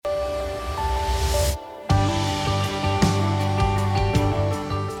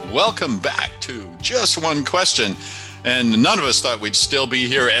Welcome back to Just One Question. And none of us thought we'd still be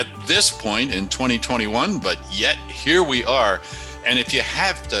here at this point in 2021, but yet here we are. And if you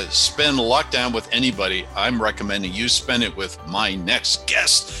have to spend lockdown with anybody, I'm recommending you spend it with my next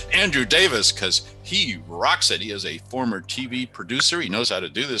guest, Andrew Davis, because he rocks it. He is a former TV producer. He knows how to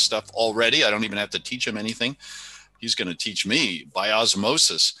do this stuff already. I don't even have to teach him anything. He's going to teach me by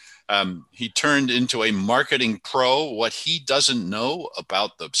osmosis. He turned into a marketing pro. What he doesn't know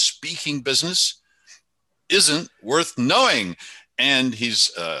about the speaking business isn't worth knowing. And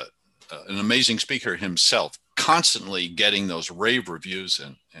he's an amazing speaker himself, constantly getting those rave reviews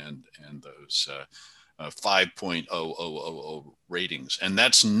and those 5.0000 ratings. And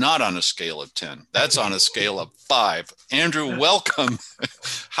that's not on a scale of 10. That's on a scale of 5. Andrew, welcome.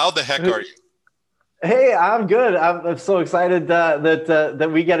 How the heck are you? Hey, I'm good. I'm so excited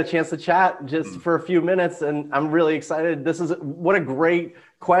that we get a chance to chat just for a few minutes, and I'm really excited. What a great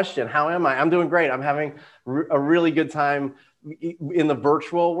question. How am I? I'm doing great. I'm having a really good time in the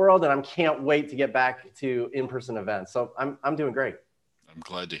virtual world, and I can't wait to get back to in-person events. So I'm doing great. I'm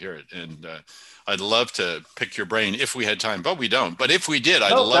glad to hear it, and I'd love to pick your brain if we had time, but we don't. But if we did,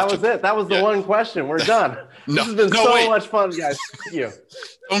 I'd love to. That was it. That was the one question. We're done. This has been so much fun, guys. Thank you.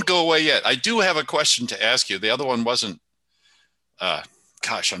 Don't go away yet. I do have a question to ask you. The other one wasn't.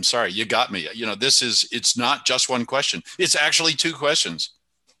 Gosh, I'm sorry. You got me. You know, it's not just one question. It's actually 2 questions.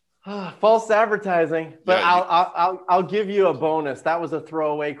 False advertising, but yeah, I'll give you a bonus. That was a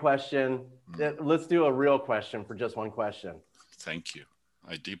throwaway question. Let's do a real question for just one question. Thank you.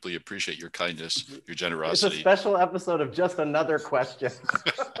 I deeply appreciate your kindness, your generosity. It's a special episode of Just Another Question.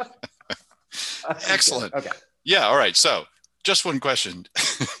 Excellent. Okay. Yeah. All right. So just one question.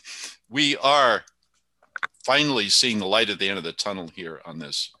 We are finally seeing the light at the end of the tunnel here on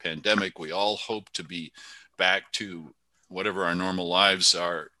this pandemic. We all hope to be back to whatever our normal lives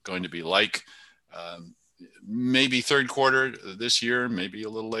are going to be like. Maybe third quarter this year, maybe a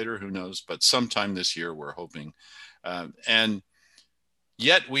little later, who knows? But sometime this year, we're hoping. And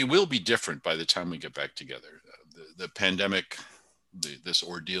yet we will be different by the time we get back together. The pandemic, this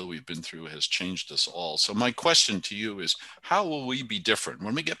ordeal we've been through has changed us all. So my question to you is, how will we be different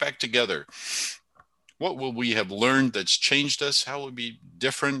when we get back together? What will we have learned that's changed us? How will we be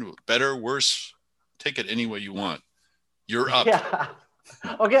different, better, worse? Take it any way you want. You're up. Yeah.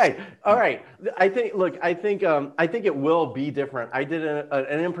 Okay. All right. I think it will be different. I did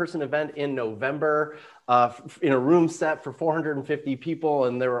an in-person event in November in a room set for 450 people,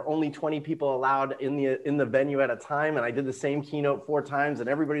 and there were only 20 people allowed in the venue at a time. And I did the same keynote 4 times, and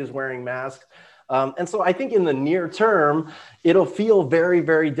everybody was wearing masks. And so I think in the near term, it'll feel very,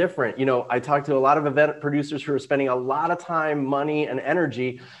 very different. You know, I talked to a lot of event producers who are spending a lot of time, money, and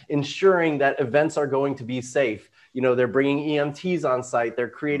energy ensuring that events are going to be safe. You know, they're bringing EMTs on site. They're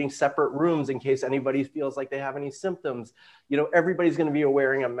creating separate rooms in case anybody feels like they have any symptoms. You know, everybody's going to be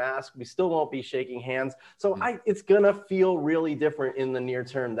wearing a mask. We still won't be shaking hands. So it's going to feel really different in the near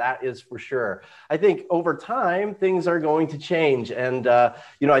term. That is for sure. I think over time, things are going to change. And,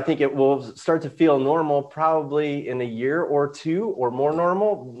 you know, I think it will start to feel normal probably in a year or 2 or more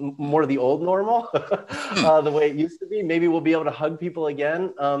normal, more the old normal, the way it used to be. Maybe we'll be able to hug people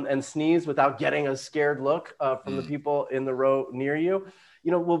again and sneeze without getting a scared look from the people in the row near you.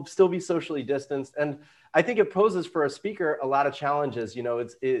 You know, we'll still be socially distanced. And I think it poses for a speaker a lot of challenges. You know,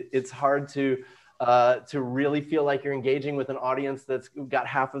 it's hard to really feel like you're engaging with an audience that's got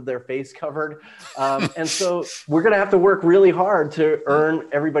half of their face covered. And so we're going to have to work really hard to earn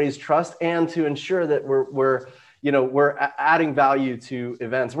everybody's trust and to ensure that we're adding value to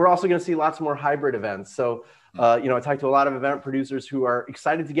events. We're also going to see lots more hybrid events. So, you know, I talked to a lot of event producers who are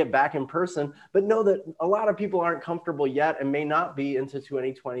excited to get back in person, but know that a lot of people aren't comfortable yet and may not be into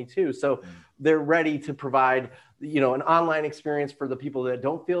 2022. So they're ready to provide, you know, an online experience for the people that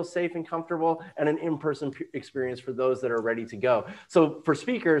don't feel safe and comfortable, and an in-person experience for those that are ready to go. So for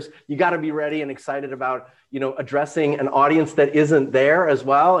speakers, you got to be ready and excited about, you know, addressing an audience that isn't there as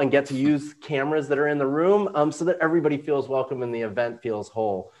well, and get to use cameras that are in the room so that everybody feels welcome and the event feels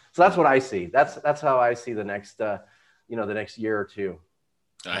whole. So that's what I see. That's how I see the next, you know, the next year or 2.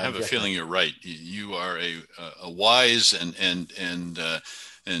 I have a feeling you're right. You are a wise and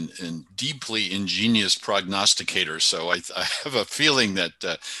deeply ingenious prognosticator. So I have a feeling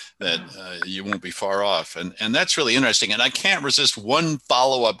that you won't be far off. And that's really interesting. And I can't resist one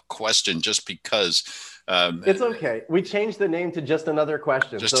follow-up question just because. It's okay. We changed the name to Just Another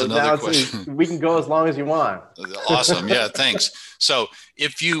Question. Just another question. We can go as long as you want. Awesome. Yeah, thanks. So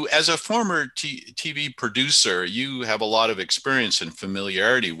if you, as a former TV producer, you have a lot of experience and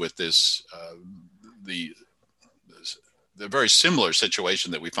familiarity with this the very similar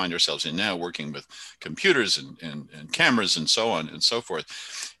situation that we find ourselves in now, working with computers and cameras and so on and so forth.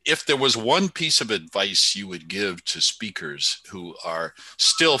 If there was one piece of advice you would give to speakers who are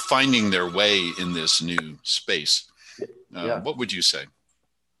still finding their way in this new space, Yeah. what would you say?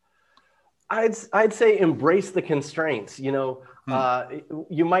 I'd say embrace the constraints. Hmm.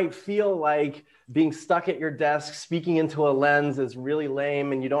 You might feel like being stuck at your desk, speaking into a lens is really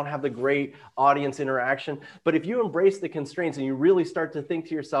lame and you don't have the great audience interaction. But if you embrace the constraints and you really start to think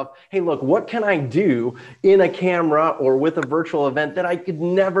to yourself, hey, look, what can I do in a camera or with a virtual event that I could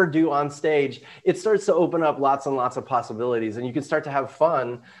never do on stage? It starts to open up lots and lots of possibilities, and you can start to have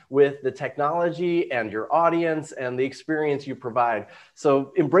fun with the technology and your audience and the experience you provide.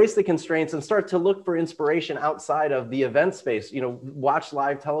 So embrace the constraints and start to look for inspiration outside of the event space. Watch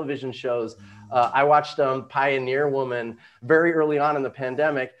live television shows. I watched Pioneer Woman very early on in the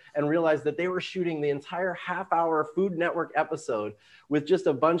pandemic and realized that they were shooting the entire half-hour Food Network episode with just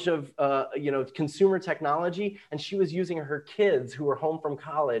a bunch of consumer technology, and she was using her kids who were home from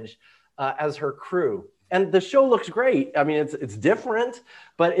college as her crew. And the show looks great. I mean, it's different,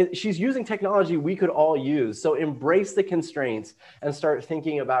 but she's using technology we could all use. So embrace the constraints and start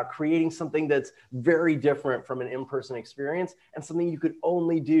thinking about creating something that's very different from an in-person experience and something you could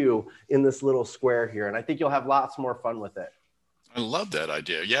only do in this little square here. And I think you'll have lots more fun with it. I love that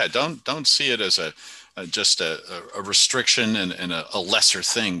idea. Yeah, don't see it as just a restriction and a lesser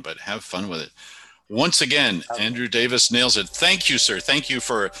thing, but have fun with it. Once again, Andrew Davis nails it. Thank you, sir. Thank you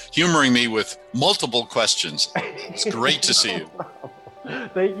for humoring me with multiple questions. It's great to see you.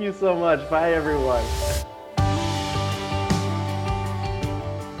 Thank you so much. Bye, everyone.